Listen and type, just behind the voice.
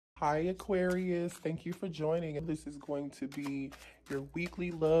Hi Aquarius, thank you for joining. This is going to be your weekly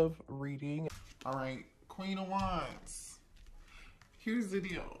love reading. All right, Queen of Wands. Here's the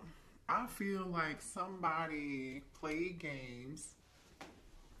deal. I feel like somebody played games.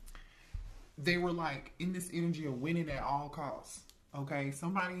 They were like in this energy of winning at all costs. Okay,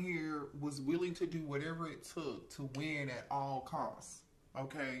 somebody here was willing to do whatever it took to win at all costs.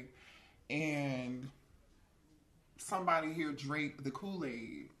 Okay, and somebody here drank the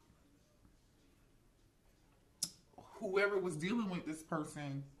Kool-Aid. Whoever was dealing with this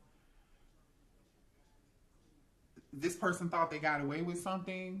person thought they got away with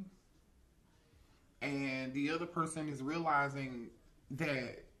something, and the other person is realizing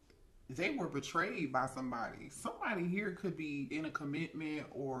that they were betrayed by somebody. Somebody here could be in a commitment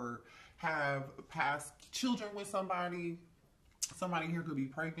or have past children with somebody. Somebody here could be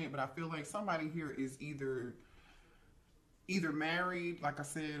pregnant, but I feel like somebody here is either married, like I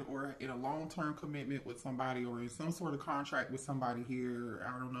said, or in a long-term commitment with somebody, or in some sort of contract with somebody here.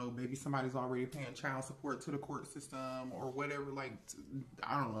 I don't know, maybe somebody's already paying child support to the court system or whatever, like,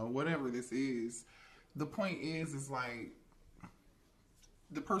 I don't know, whatever this is. The point is like,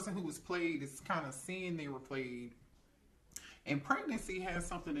 the person who was played is kind of seeing they were played, and pregnancy has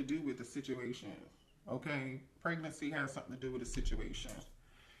something to do with the situation, okay? Pregnancy has something to do with the situation.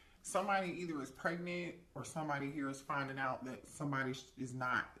 Somebody either is pregnant, or somebody here is finding out that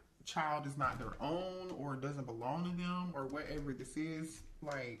child is not their own, or doesn't belong to them, or whatever this is.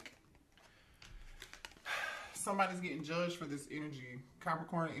 Like, somebody's getting judged for this energy.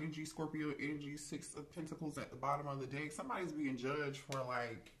 Capricorn energy, Scorpio energy, Six of Pentacles at the bottom of the deck. Somebody's being judged for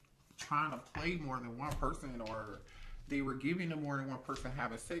like trying to play more than one person, or they were giving to more than one person,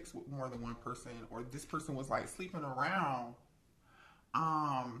 having sex with more than one person, or this person was like sleeping around.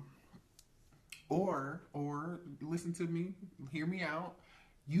 Or listen to me, hear me out.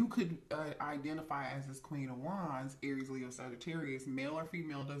 You could identify as this Queen of Wands, Aries, Leo, Sagittarius, male or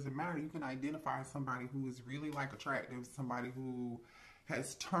female, doesn't matter. You can identify as somebody who is really like attractive, somebody who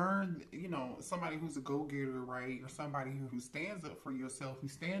has turned, you know, somebody who's a go-getter, right? Or somebody who stands up for yourself, who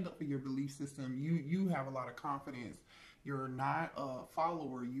stands up for your belief system. You have a lot of confidence. You're not a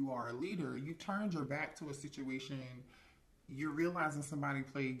follower, you are a leader. You turned your back to a situation. You're realizing somebody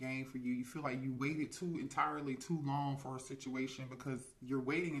played a game for you. You feel like you waited entirely too long for a situation, because you're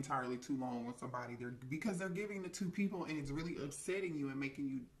waiting entirely too long with somebody. Because they're giving to two people, and it's really upsetting you and making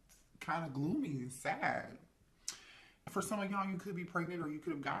you kind of gloomy and sad. For some of y'all, you could be pregnant, or you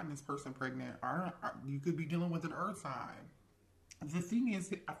could have gotten this person pregnant, or you could be dealing with an earth sign. The thing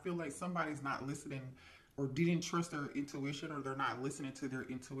is, I feel like somebody's not listening, or didn't trust their intuition, or they're not listening to their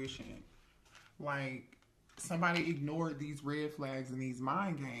intuition. Like, somebody ignored these red flags and these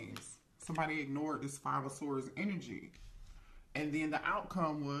mind games. Somebody ignored this Five of Swords energy. And then the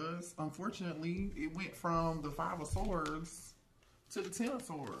outcome was, unfortunately, it went from the Five of Swords to the Ten of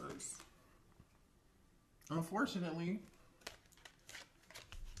Swords. Unfortunately.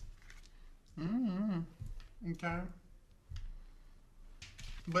 Okay.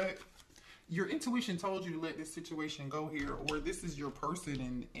 But your intuition told you to let this situation go here, or this is your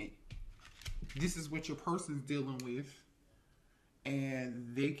person, and this is what your person's dealing with,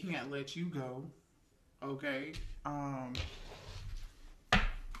 and they can't let you go, okay?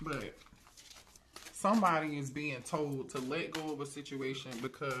 But somebody is being told to let go of a situation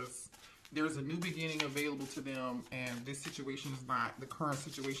because there's a new beginning available to them, and this situation is not, the current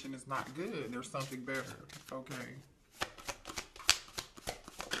situation is not good. There's something better, okay?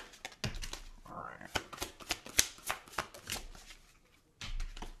 All right.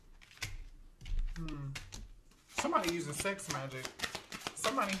 Somebody using sex magic.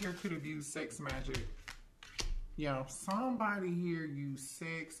 Somebody here could have used sex magic. You know, somebody here used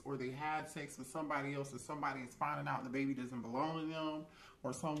sex, or they had sex with somebody else, and somebody is finding out the baby doesn't belong to them,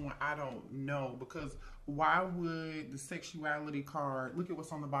 or someone, I don't know. Because why would the sexuality card, look at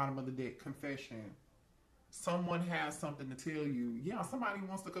what's on the bottom of the deck, confession. Someone has something to tell you. Yeah, somebody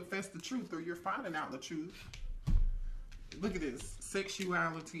wants to confess the truth, or you're finding out the truth. Look at this,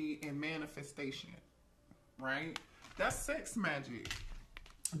 sexuality and manifestation. Right? That's sex magic.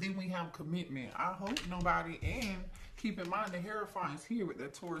 Then we have commitment. I hope nobody, and keep in mind the Hierophant is here with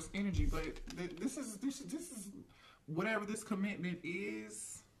that Taurus energy, but this is whatever this commitment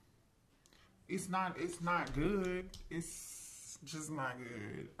is, it's not good. It's just not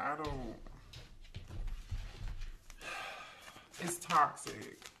good. It's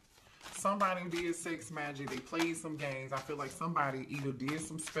toxic. Somebody did sex magic. They played some games. I feel like somebody either did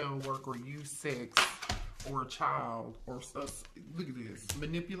some spell work or used sex, or a child, or look at this,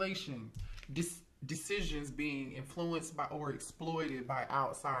 manipulation, decisions being influenced by or exploited by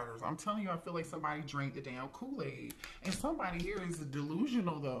outsiders. I'm telling you, I feel like somebody drank the damn Kool-Aid. And somebody here is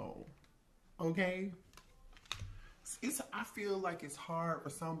delusional though. Okay? I feel like it's hard for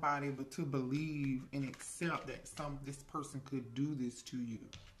somebody to believe and accept that this person could do this to you.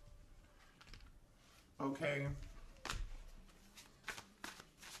 Okay?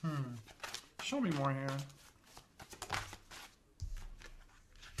 Show me more here.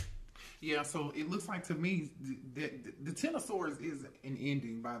 Yeah, so it looks like to me the Ten of Swords is an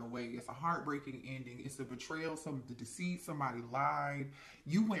ending, by the way. It's a heartbreaking ending. It's a betrayal, the deceit, somebody lied.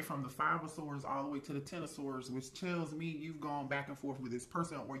 You went from the Five of Swords all the way to the Ten of Swords, which tells me you've gone back and forth with this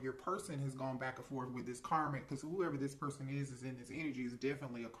person, or your person has gone back and forth with this karmic, because whoever this person is in this energy is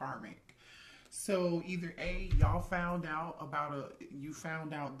definitely a karmic. So either A, y'all found out you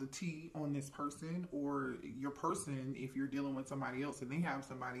found out the tea on this person, or your person, if you're dealing with somebody else and they have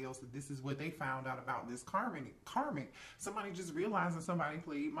somebody else, that this is what they found out about this karmic. Somebody just realized that somebody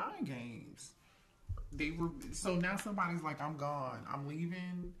played mind games. So now somebody's like, I'm gone. I'm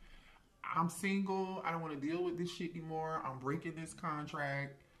leaving. I'm single. I don't want to deal with this shit anymore. I'm breaking this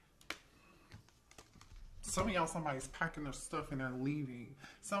contract. Some of y'all, somebody's packing their stuff and they're leaving.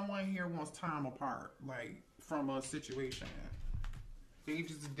 Someone here wants time apart, like from a situation. They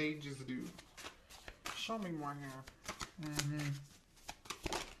just do. Show me more here.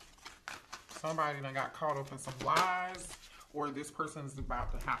 Somebody done got caught up in some lies, or this person's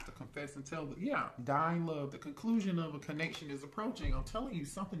about to have to confess and tell. Dying love. The conclusion of a connection is approaching. I'm telling you,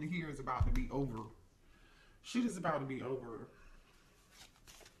 something here is about to be over. Shit is about to be over.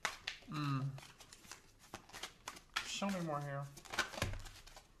 Show me more here.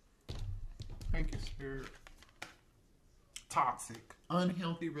 Thank you, Spirit. Toxic,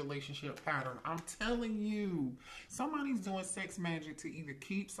 unhealthy relationship pattern. I'm telling you, somebody's doing sex magic to either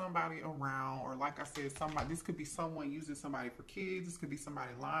keep somebody around, or like I said, this could be someone using somebody for kids. This could be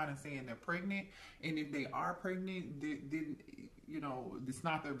somebody lying and saying they're pregnant. And if they are pregnant, then it's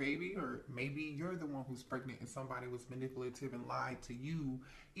not their baby, or maybe you're the one who's pregnant and somebody was manipulative and lied to you.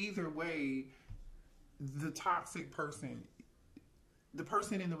 Either way, the toxic person, the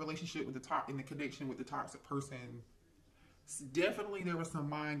person in the relationship with in the connection with the toxic person, definitely there was some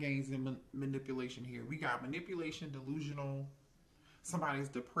mind games and manipulation here. We got manipulation, delusional. Somebody's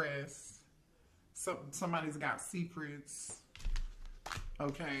depressed. Somebody's got secrets.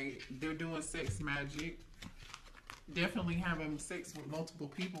 Okay, they're doing sex magic. Definitely having sex with multiple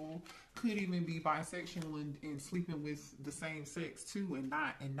people. Could even be bisexual and sleeping with the same sex too, and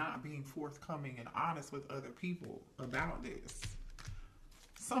not being forthcoming and honest with other people about this.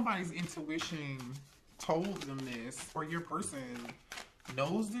 Somebody's intuition told them this, or your person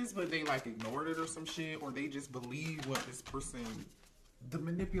knows this, but they like ignored it or some shit, or they just believe what this person, the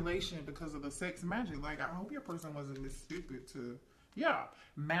manipulation because of the sex magic. Like, I hope your person wasn't this stupid to,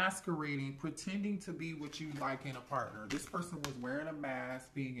 masquerading, pretending to be what you like in a partner. This person was wearing a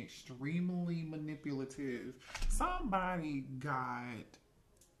mask, being extremely manipulative. Somebody got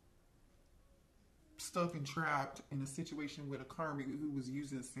stuck and trapped in a situation with a karmic who was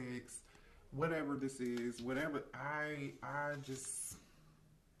using sex. Whatever this is, whatever,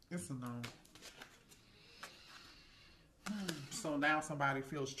 it's a no. So now somebody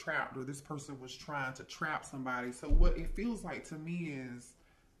feels trapped, or this person was trying to trap somebody. So what it feels like to me is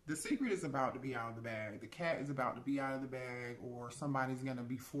the secret is about to be out of the bag. The cat is about to be out of the bag, or somebody's going to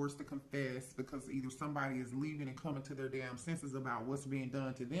be forced to confess because either somebody is leaving and coming to their damn senses about what's being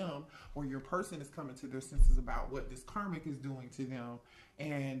done to them, or your person is coming to their senses about what this karmic is doing to them.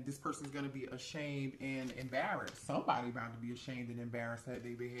 And this person's going to be ashamed and embarrassed. Somebody about to be ashamed and embarrassed at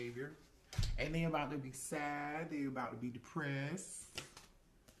their behavior. And they're about to be sad. They're about to be depressed.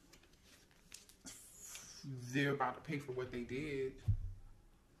 They're about to pay for what they did.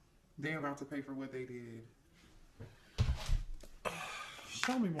 They're about to pay for what they did.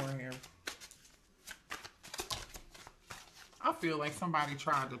 Show me more here. I feel like somebody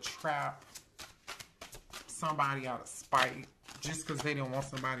tried to trap somebody out of spite just because they didn't want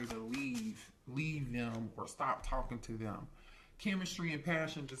somebody to leave them or stop talking to them. Chemistry and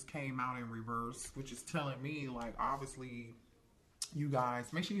passion just came out in reverse, which is telling me, like, obviously, you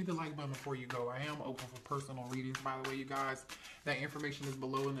guys, make sure you hit the like button before you go. I am open for personal readings, by the way, you guys. That information is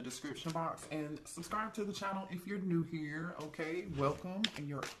below in the description box. And subscribe to the channel if you're new here, okay? Welcome.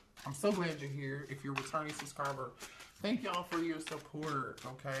 And I'm so glad you're here. If you're a returning subscriber, thank y'all for your support,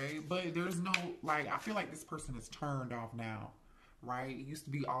 okay? But there's no, like, I feel like this person is turned off now, right? It used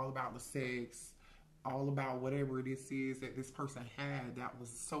to be all about the sex, all about whatever it is that this person had that was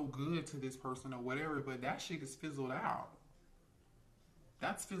so good to this person or whatever, but that shit is fizzled out.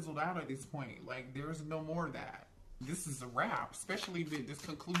 That's fizzled out at this point. Like, there's no more of that. This is a wrap, especially with this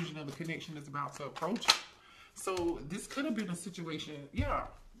conclusion of the connection that's about to approach. So this could have been a situation. Yeah,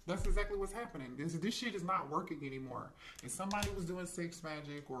 that's exactly what's happening. This shit is not working anymore. If somebody was doing sex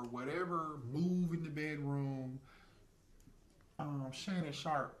magic or whatever move in the bedroom, Shannon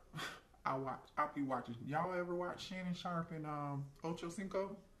Sharp, I'll be watching. Y'all ever watch Shannon Sharp and Ocho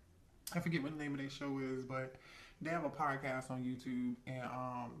Cinco? I forget what the name of their show is, but they have a podcast on YouTube,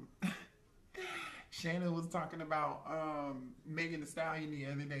 and Shannon was talking about Megan Thee Stallion the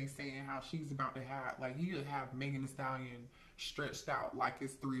other day, saying how she's about to have, like, he'll have Megan Thee Stallion stretched out like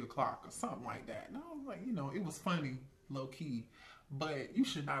it's 3 o'clock or something like that. And I was like, you know, it was funny, low key, but you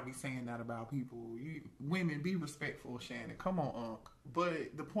should not be saying that about people. You women, be respectful, Shannon. Come on, Unc.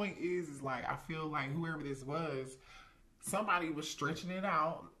 But the point is like, I feel like whoever this was, somebody was stretching it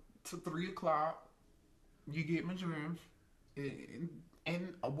out to 3 o'clock. You get my drift.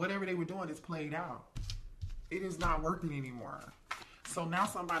 And whatever they were doing is played out. It is not working anymore. So now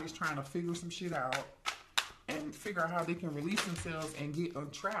somebody's trying to figure some shit out and figure out how they can release themselves and get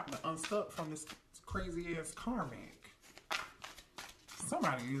untrapped and unstuck from this crazy ass karmic.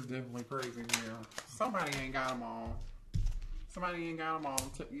 Somebody is definitely crazy here. Somebody ain't got them all. Somebody ain't got them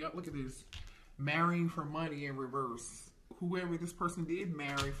all. Look at this. Marrying for money in reverse. Whoever this person did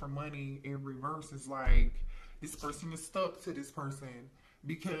marry for money in reverse is like, this person is stuck to this person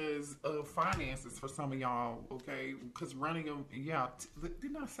because of finances for some of y'all, okay? Because running them, yeah,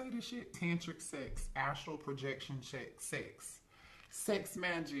 didn't I say this shit? Tantric sex, astral projection sex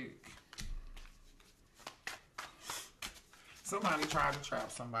magic. Somebody tried to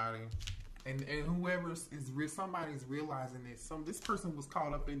trap somebody. And whoever somebody's realizing this. This person was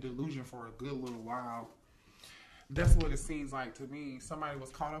caught up in delusion for a good little while. That's what it seems like to me. Somebody was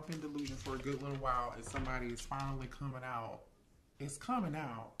caught up in delusion for a good little while, and somebody is finally coming out. It's coming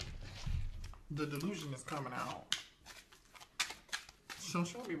out. The delusion is coming out. So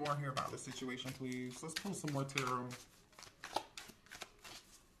show me more here about the situation, please. Let's pull some more tarot.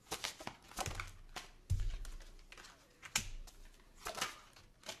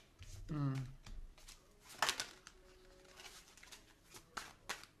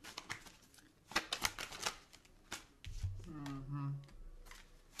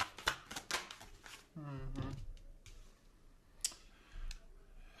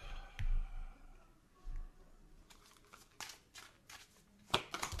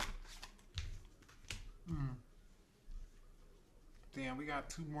 Damn, we got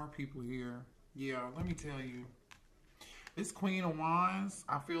 2 more people here. Yeah, let me tell you. This Queen of Wands,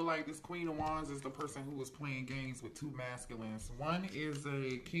 I feel like this Queen of Wands is the person who was playing games with 2 masculines. One is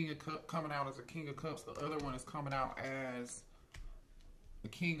a King of Cups, coming out as a King of Cups. The other one is coming out as the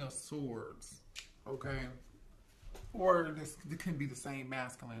King of Swords. Okay? Or this can be the same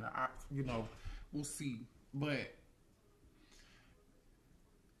masculine. You know, we'll see. But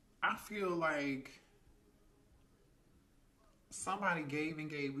I feel like somebody gave and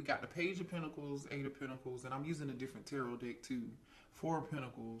gave. We got the Page of Pentacles, 8 of Pentacles, and I'm using a different tarot deck too. 4 of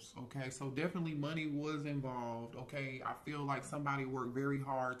Pentacles, okay? So definitely money was involved, okay? I feel like somebody worked very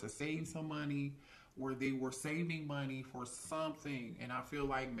hard to save some money, where they were saving money for something, and I feel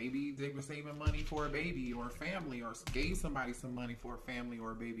like maybe they were saving money for a baby or a family, or gave somebody some money for a family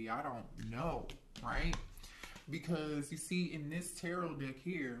or a baby. I don't know, right? Because you see in this tarot deck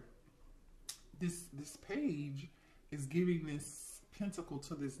here, this page is giving this pentacle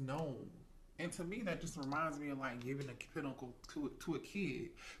to this gnome. And to me, that just reminds me of like giving a pentacle to a kid.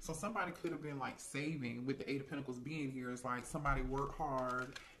 So somebody could have been like saving, with the 8 of Pentacles being here. It's like somebody worked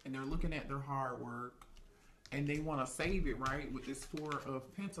hard and they're looking at their hard work and they want to save it, right? With this 4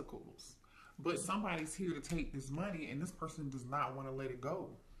 of Pentacles. But somebody's here to take this money and this person does not want to let it go.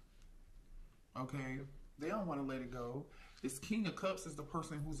 Okay? They don't want to let it go. This King of Cups is the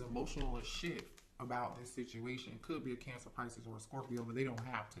person who's emotional as shit about this situation. Could be a Cancer, Pisces, or a Scorpio, but they don't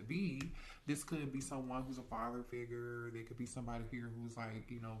have to be. This could be someone who's a father figure. They could be somebody here who's like,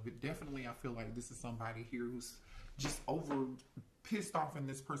 you know, but definitely I feel like this is somebody here who's just pissed off, and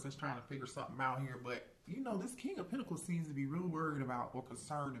this person's trying to figure something out here. But, you know, this King of Pentacles seems to be real worried about or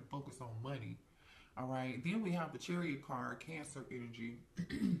concerned and focused on money. All right. Then we have the Chariot card, Cancer energy.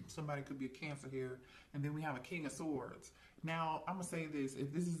 Somebody could be a Cancer here. And then we have a King of Swords. Now, I'm going to say this.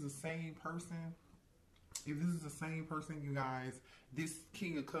 If this is the same person, you guys, this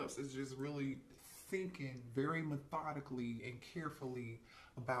King of Cups is just really thinking very methodically and carefully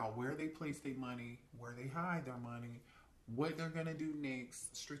about where they place their money, where they hide their money, what they're going to do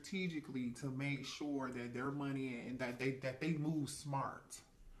next strategically to make sure that their money and that they move smart.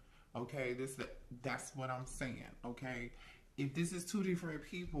 Okay, that's what I'm saying. Okay, if this is two different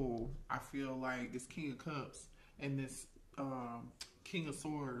people, I feel like this King of Cups and this King of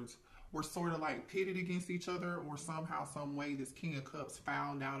Swords were sort of like pitted against each other, or somehow, some way, this King of Cups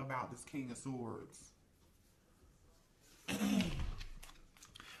found out about this King of Swords.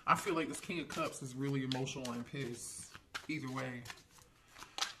 I feel like this King of Cups is really emotional and pissed. Either way.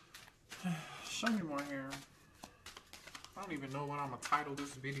 Show me more here. I don't even know what I'm going to title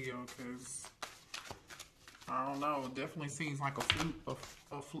this video, because I don't know. It definitely seems like a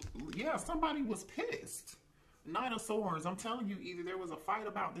fluke. Yeah, somebody was pissed. Knight of Swords. I'm telling you, either there was a fight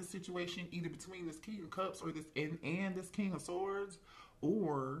about this situation, either between this King of Cups or this and this King of Swords,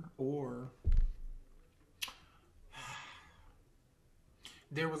 or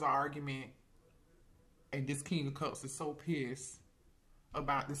there was an argument, and this King of Cups is so pissed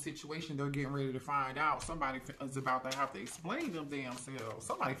about the situation they're getting ready to find out. Somebody is about to have to explain them damn selves.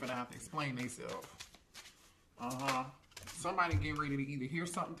 Somebody finna have to explain themselves. Somebody getting ready to either hear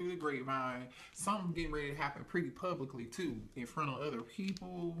something through the grapevine, something getting ready to happen pretty publicly too, in front of other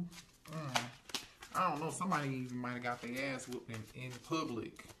people. I don't know. Somebody even might have got their ass whooped in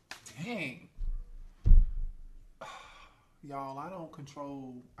public. Dang. Y'all, I don't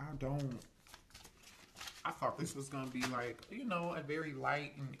control. I thought this was going to be like, you know, a very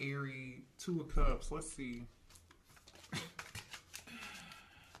light and airy Two of Cups. Let's see.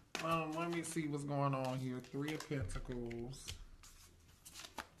 Let me see what's going on here. Three of Pentacles.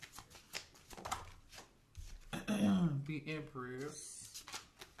 The Empress.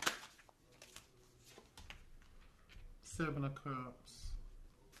 Seven of Cups.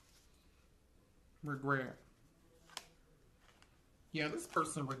 Regret. Yeah, this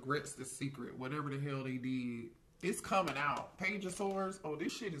person regrets the secret. Whatever the hell they did. It's coming out. Page of Swords. Oh,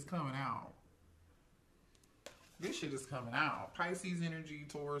 this shit is coming out. This shit is coming out. Pisces energy,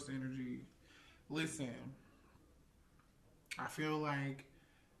 Taurus energy. Listen. I feel like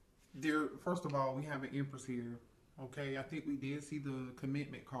first of all, we have an Empress here. Okay, I think we did see the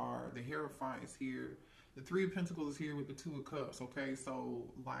Commitment card. The Hierophant is here. The Three of Pentacles is here with the Two of Cups. Okay, so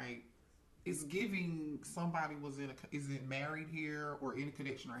like, it's giving somebody isn't married here, or in a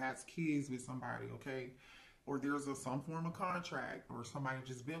connection, or has kids with somebody, okay? Or there's some form of contract, or somebody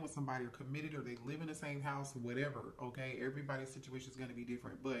just been with somebody, or committed, or they live in the same house, whatever, okay? Everybody's situation is going to be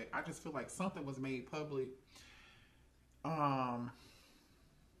different, but I just feel like something was made public.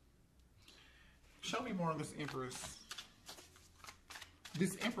 Show me more on this Empress.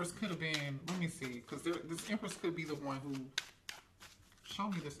 This Empress could have been, let me see, because this Empress could be the one who... Show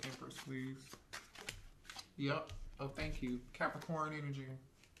me this Empress, please. Yep. Oh, thank you. Capricorn energy.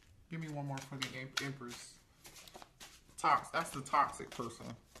 Give me one more for the Empress. That's the toxic person.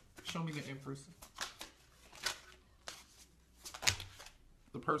 Show me the Empress.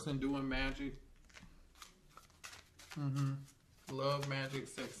 The person doing magic. Love magic,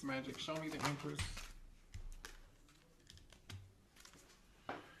 sex magic. Show me the Empress.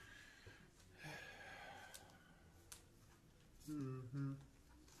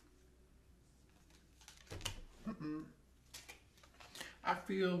 I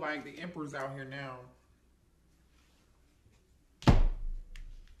feel like the Emperor's out here now.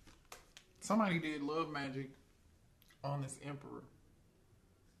 Somebody did love magic on this Emperor.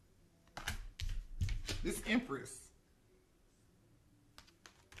 This Empress.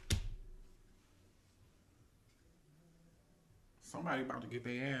 Somebody about to get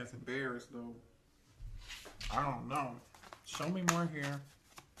their ass embarrassed though. I don't know. Show me more here.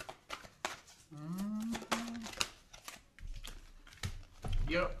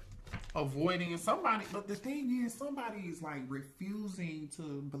 Yep. Avoiding somebody. But the thing is, somebody is like refusing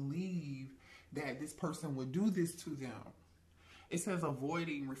to believe that this person would do this to them. It says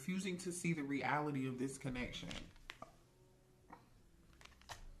avoiding, refusing to see the reality of this connection.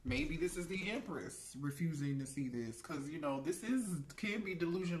 Maybe this is the Empress refusing to see this. Because, you know, can be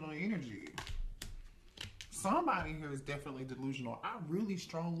delusional energy. Somebody here is definitely delusional. I really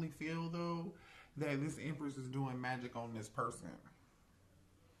strongly feel, though, that this Empress is doing magic on this person.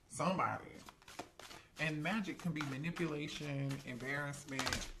 Somebody. And magic can be manipulation,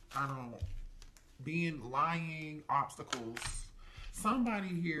 embarrassment, lying, obstacles. Somebody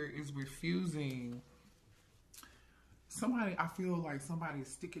here is refusing. I feel like somebody is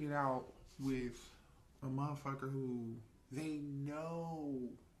sticking it out with a motherfucker who they know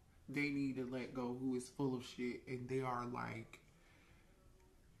they need to let go, who is full of shit, and they are like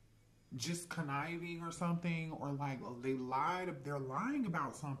just conniving or something, or like they're lying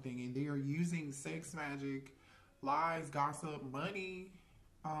about something, and they are using sex magic, lies, gossip, money,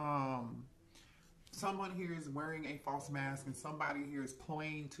 someone here is wearing a false mask and somebody here is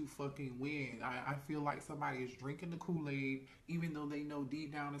playing to fucking win. I feel like somebody is drinking the Kool-Aid even though they know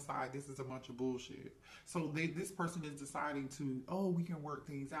deep down inside this is a bunch of bullshit. So this person is deciding to, oh, we can work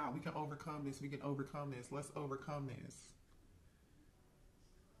things out. We can overcome this. We can overcome this. Let's overcome this.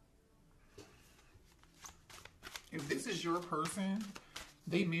 If this is your person,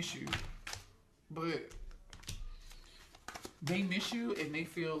 they miss you. But they miss you and they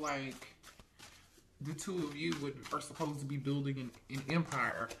feel like the two of you are supposed to be building an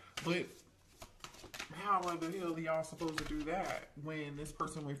empire. But how the hell are y'all supposed to do that when this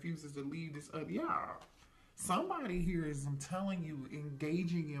person refuses to leave this up? Yeah. Somebody here is, I'm telling you,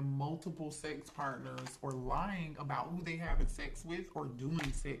 engaging in multiple sex partners or lying about who they having sex with or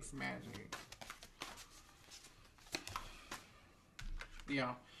doing sex magic.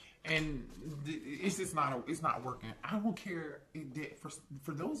 Yeah. And it's just not, it's not working. I don't care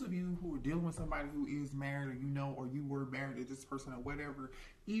for those of you who are dealing with somebody who is married, or you know, or you were married to this person or whatever,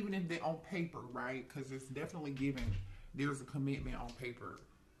 even if they're on paper, right? Because it's definitely given, there's a commitment on paper.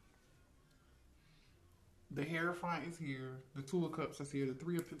 The Hierophant is here, the Two of Cups is here, the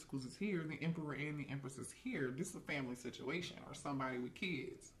Three of Pentacles is here, the Emperor and the Empress is here. This is a family situation or somebody with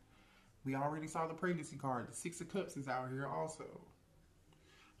kids. We already saw the pregnancy card. The Six of Cups is out here also.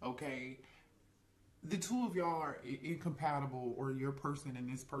 Okay, the two of y'all are incompatible, or your person and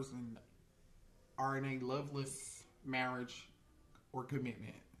this person are in a loveless marriage or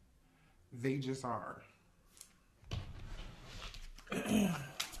commitment. They just are. Anyway,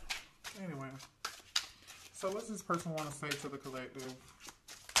 so what's this person want to say to the collective?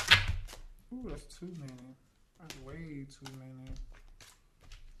 Ooh, that's too many. That's way too many.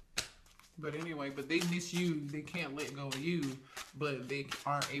 But anyway, but they miss you. They can't let go of you, but they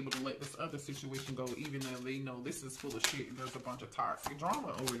aren't able to let this other situation go, even though they know this is full of shit. There's a bunch of toxic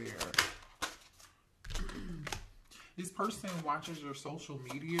drama over there. This person watches your social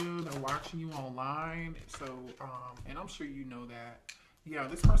media. They're watching you online. So, and I'm sure you know that. Yeah,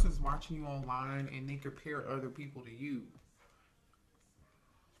 this person's watching you online and they compare other people to you.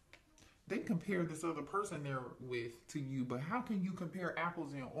 They compare this other person they're with to you, but how can you compare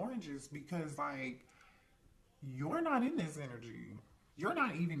apples and oranges? Because, like, you're not in this energy. You're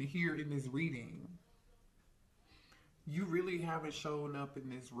not even here in this reading. You really haven't shown up in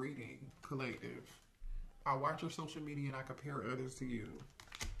this reading, collective. I watch your social media and I compare others to you.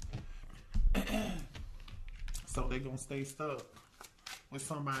 So they're going to stay stuck with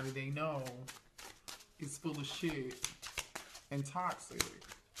somebody they know is full of shit and toxic.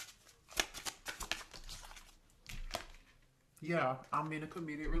 Yeah, I'm in a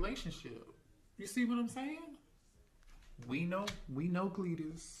committed relationship. You see what I'm saying? We know,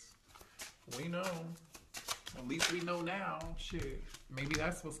 Cletus. We know. At least we know now. Shit. Maybe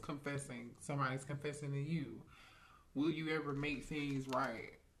that's what's confessing. Somebody's confessing to you. Will you ever make things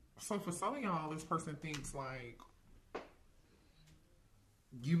right? So for some of y'all, this person thinks like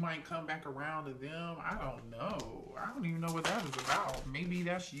you might come back around to them. I don't know. I don't even know what that is about. Maybe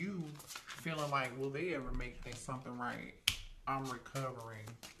that's you feeling like, will they ever make something right? I'm recovering.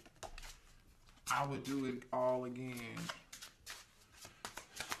 I would do it all again.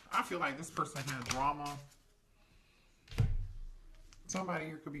 I feel like this person had drama. Somebody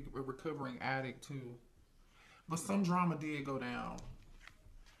here could be a recovering addict too. But some drama did go down.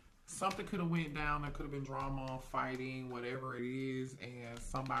 Something could have went down. There could have been drama, fighting, whatever it is.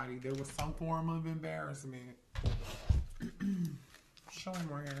 And there was some form of embarrassment. Show me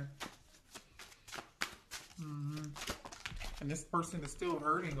more here. And this person is still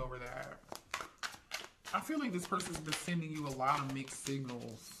hurting over that. I feel like this person's been sending you a lot of mixed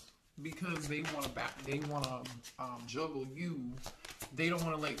signals because they want to juggle you. They don't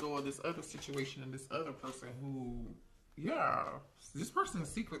want to let go of this other situation and this other person who, yeah, this person is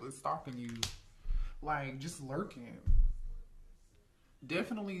secretly stalking you, like just lurking.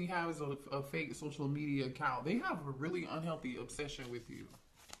 Definitely has a fake social media account. They have a really unhealthy obsession with you.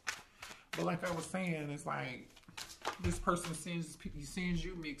 But like I was saying, it's like this person sends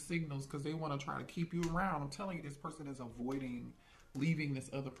you mixed signals because they want to try to keep you around. I'm telling you, this person is avoiding leaving this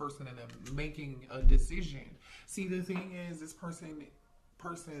other person and then making a decision. See, the thing is, this person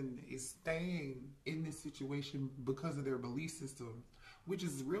is staying in this situation because of their belief system, which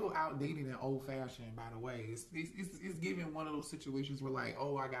is real outdated and old-fashioned, by the way. It's giving one of those situations where, like,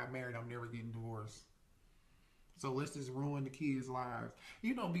 oh, I got married, I'm never getting divorced. So let's just ruin the kids' lives.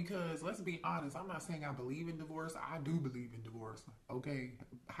 You know, because let's be honest, I'm not saying I believe in divorce. I do believe in divorce, okay?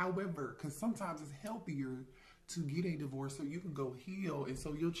 However, because sometimes it's healthier to get a divorce so you can go heal and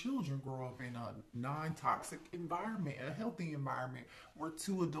so your children grow up in a non-toxic environment, a healthy environment where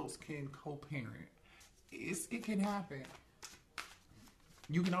two adults can co-parent. it can happen.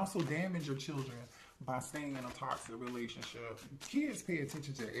 You can also damage your children by staying in a toxic relationship. Kids pay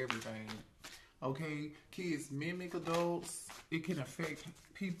attention to everything. Okay, kids mimic adults. It can affect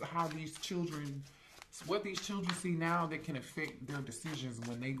people, how these children, what these children see now, that can affect their decisions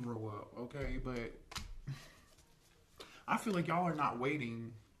when they grow up. Okay, but I feel like y'all are not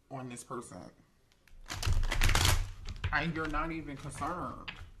waiting on this person. And you're not even concerned.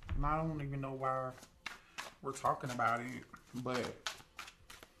 And I don't even know why we're talking about it, but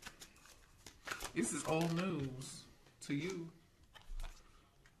this is old news to you.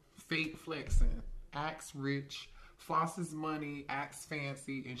 Fake flexing, acts rich, flosses money, acts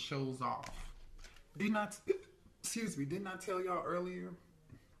fancy, and shows off. Didn't I tell y'all earlier?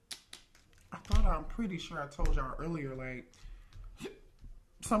 I'm pretty sure I told y'all earlier, like,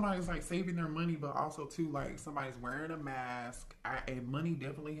 somebody's like saving their money, but also too, like, somebody's wearing a mask. And money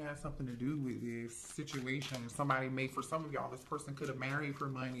definitely has something to do with this situation. Somebody may, for some of y'all, this person could have married for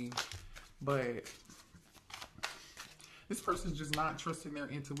money, but this person's just not trusting their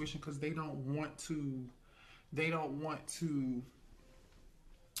intuition because they don't want to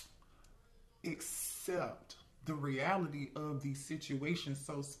accept the reality of these situations.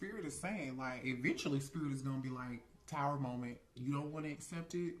 So Spirit is saying, like, eventually Spirit is going to be like, Tower moment, you don't want to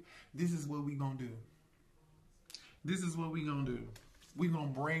accept it? This is what we going to do. This is what we going to do. We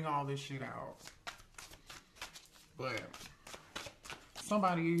going to bring all this shit out. But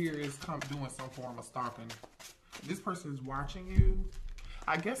somebody here is doing some form of stalking. This person is watching you.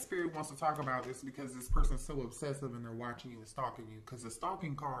 I guess Spirit wants to talk about this because this person's so obsessive and they're watching you and stalking you. Because the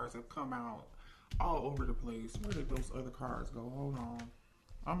stalking cards have come out all over the place. Where did those other cards go? Hold on.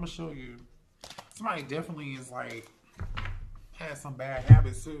 I'm going to show you. Somebody definitely is like, has some bad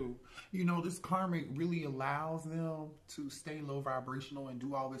habits too. You know, this karmic really allows them to stay low vibrational and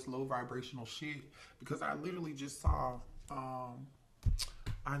do all this low vibrational shit. Because I literally just saw,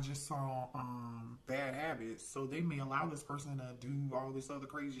 bad habits. So they may allow this person to do all this other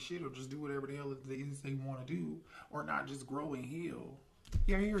crazy shit or just do whatever the hell it is they want to do, or not just grow and heal.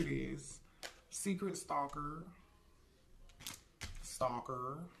 Yeah, here it is. Secret stalker.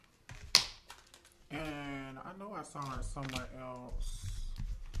 And I know I saw it somewhere else.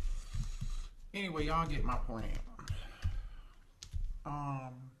 Anyway, y'all get my point.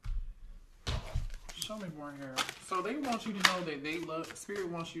 Show me more here. So they want you to know that they love, Spirit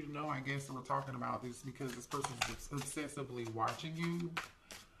wants you to know, I guess we're talking about this because this person's obsessively watching you.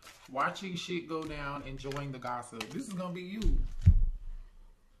 Watching shit go down, enjoying the gossip. This is gonna be you.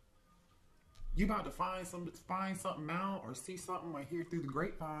 You about to find something out or see something or hear through the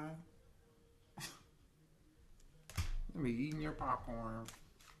grapevine. You be eating your popcorn.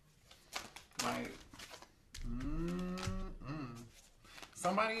 Like,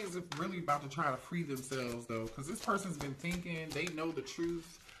 somebody is really about to try to free themselves though, because this person's been thinking they know the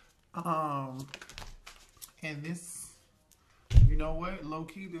truth. And this, you know what? Low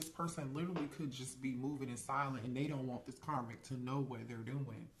key, this person literally could just be moving in silent, and they don't want this karmic to know what they're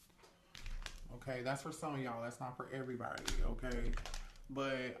doing. Okay, that's for some of y'all. That's not for everybody. Okay.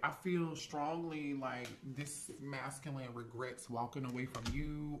 But I feel strongly like this masculine regrets walking away from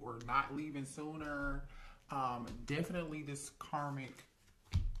you or not leaving sooner. Definitely this karmic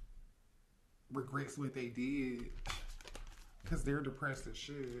regrets what they did because they're depressed as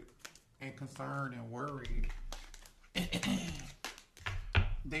shit and concerned and worried.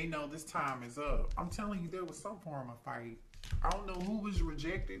 They know this time is up. I'm telling you, there was some form of fight. I don't know who was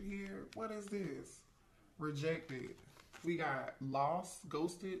rejected here. What is this? Rejected. We got lost,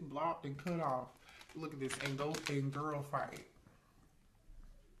 ghosted, blocked, and cut off. Look at this. And girl fight.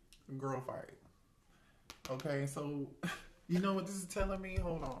 Girl fight. Okay, so you know what this is telling me?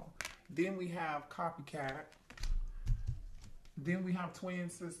 Hold on. Then we have copycat. Then we have twin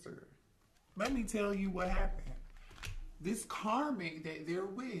sister. Let me tell you what happened. This karmic that they're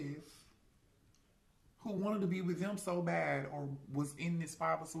with, who wanted to be with them so bad or was in this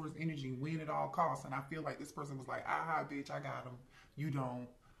Five of Swords energy, win at all costs. And I feel like this person was like, aha, bitch, I got him. You don't.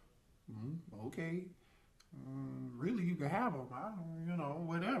 Okay. Really, you can have them. You know,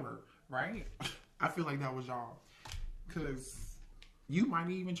 whatever. Right? I feel like that was y'all. Because you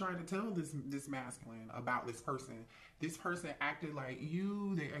might even try to tell this masculine about this person. This person acted like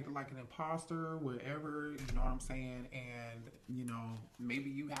you. They acted like an imposter, whatever. You know what I'm saying? And, you know,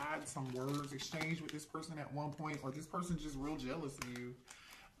 maybe you had some words exchanged with this person at one point, or this person's just real jealous of you.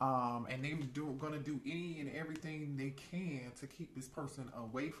 And they're going to do any and everything they can to keep this person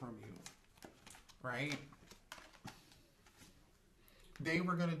away from you. Right? They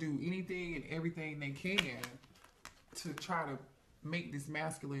were going to do anything and everything they can to try to make this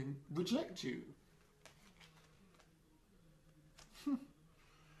masculine reject you.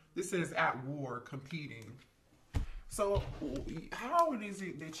 This says at war, competing. So how is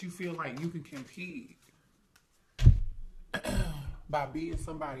it that you feel like you can compete by being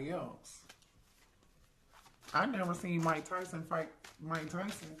somebody else? I never seen Mike Tyson fight Mike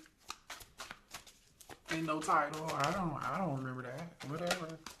Tyson. Ain't no title. I don't remember that.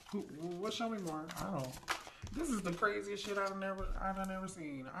 Whatever. What? Show me more. I don't. This is the craziest shit I've never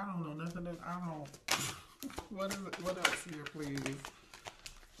seen. I don't know nothing. I don't. What is it? What else here, please?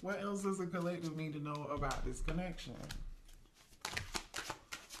 What else does the collective need to know about this connection?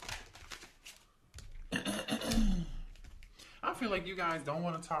 I feel like you guys don't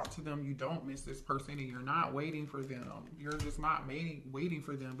want to talk to them. You don't miss this person, and you're not waiting for them. You're just not waiting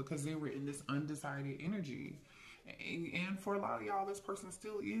for them because they were in this undecided energy. And for a lot of y'all, this person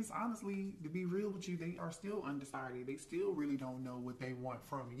still is, honestly, to be real with you, they are still undecided. They still really don't know what they want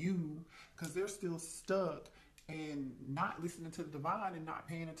from you because they're still stuck and not listening to the divine and not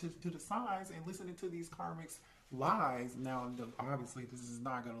paying attention to the signs and listening to these karmics lies. Now, obviously, this is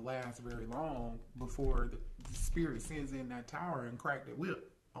not going to last very long before the spirit sends in that tower and crack the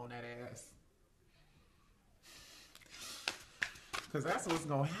whip on that ass. Because that's what's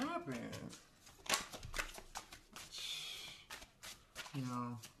going to happen. You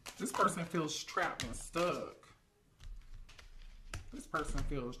know, this person feels trapped and stuck. This person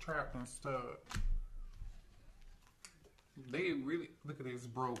feels trapped and stuck. They really, look at this,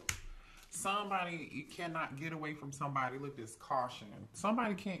 broke. Somebody cannot get away from somebody. Look at this, caution.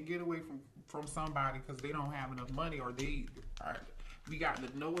 Somebody can't get away from somebody because they don't have enough money, or we got the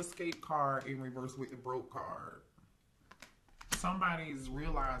no escape card in reverse with the broke card. Somebody's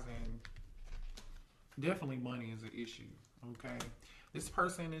realizing definitely money is an issue, okay? This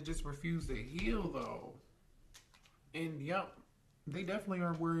person has just refused to heal, though. And, yep, they definitely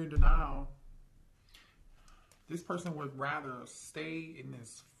were in denial. This person would rather stay in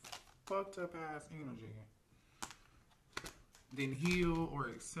this fucked up ass energy than heal or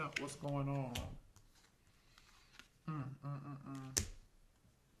accept what's going on.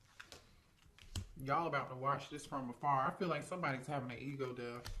 Y'all about to watch this from afar. I feel like somebody's having an ego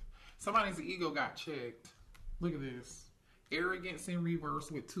death. Somebody's ego got checked. Look at this. Arrogance in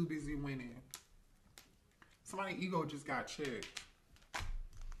reverse with too busy winning. Somebody's ego just got checked.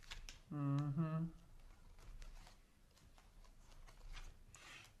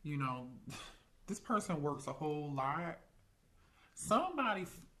 You know, this person works a whole lot. Someone,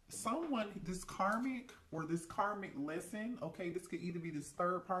 this karmic or this karmic lesson, okay, this could either be this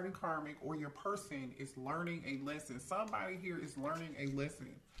third party karmic or your person is learning a lesson. Somebody here is learning a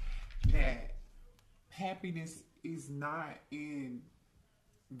lesson that happiness is not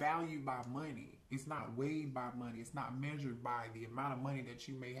valued by money. It's not weighed by money. It's not measured by the amount of money that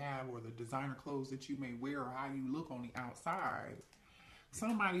you may have or the designer clothes that you may wear or how you look on the outside.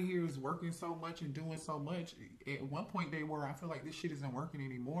 Somebody here is working so much and doing so much. At one point they were, I feel like this shit isn't working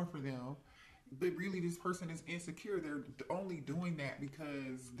anymore for them. But really this person is insecure. They're only doing that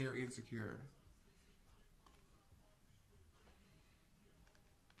because they're insecure.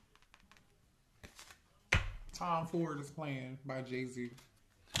 Tom Ford is playing by Jay-Z.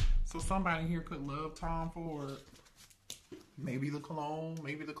 So somebody here could love Tom Ford. Maybe the cologne,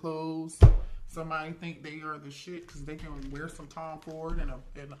 maybe the clothes. Somebody think they are the shit because they can wear some Tom Ford and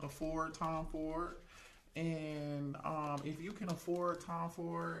afford Tom Ford. And if you can afford Tom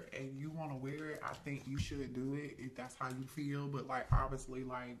Ford and you want to wear it, I think you should do it if that's how you feel. But like obviously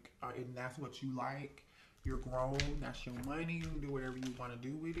like and that's what you like. You're grown. That's your money. You can do whatever you want to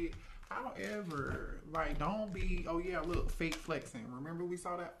do with it. However, like don't be, oh yeah, look, fake flexing. Remember we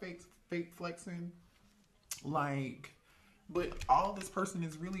saw that fake flexing? Like, but all this person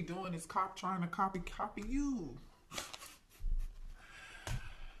is really doing is trying to copy you.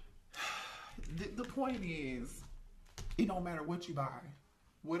 The point is, it don't matter what you buy,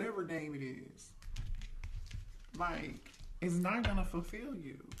 whatever name it is. Like, it's not gonna fulfill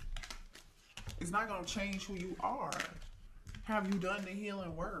you. It's not gonna change who you are. Have you done the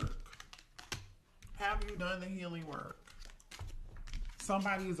healing work? Have you done the healing work?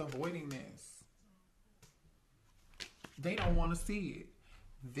 Somebody is avoiding this. They don't want to see it.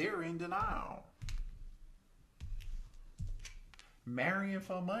 They're in denial. Marrying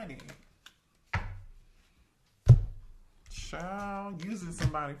for money. Child, using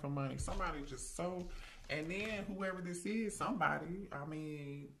somebody for money. Somebody just so, and then whoever this is, somebody, I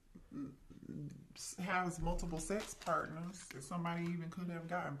mean, has multiple sex partners. If somebody even could have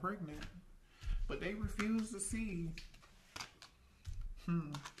gotten pregnant. But they refuse to see.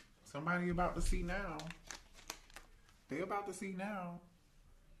 Somebody about to see now. They about to see now.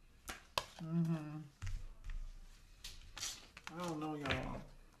 I don't know, y'all.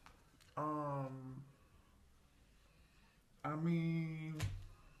 I mean,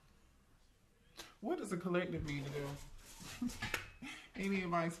 what does the collective need to do? Any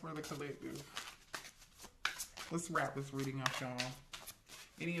advice for the collective? Let's wrap this reading up, y'all.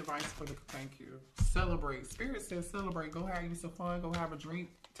 Any advice for the, thank you. Celebrate. Spirit says celebrate. Go have you some fun. Go have a drink.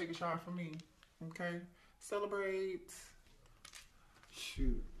 Take a shot for me. Okay? Celebrate.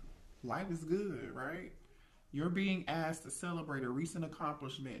 Shoot. Life is good, right? You're being asked to celebrate a recent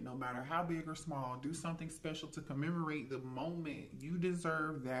accomplishment, no matter how big or small. Do something special to commemorate the moment. You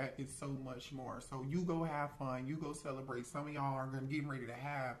deserve that and so much more. So you go have fun. You go celebrate. Some of y'all are going to get ready to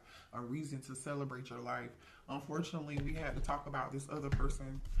have a reason to celebrate your life. Unfortunately, we had to talk about this other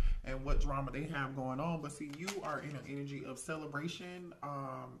person and what drama they have going on. But see, you are in an energy of celebration,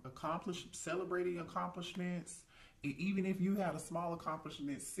 celebrating accomplishments. Even if you had a small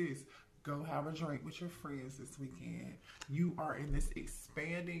accomplishment, sis, go have a drink with your friends this weekend. You are in this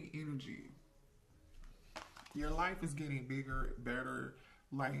expanding energy. Your life is getting bigger, better.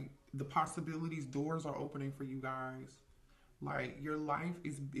 Like, the possibilities, doors are opening for you guys. Like, your life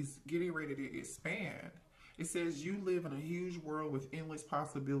is getting ready to expand. It says you live in a huge world with endless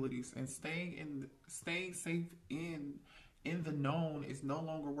possibilities, and staying safe in the known is no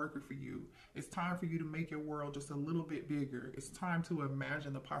longer working for you. It's time for you to make your world just a little bit bigger. It's time to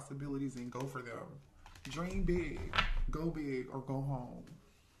imagine the possibilities and go for them. Dream big, go big, or go home.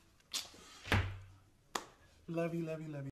 Love you, love you, love you.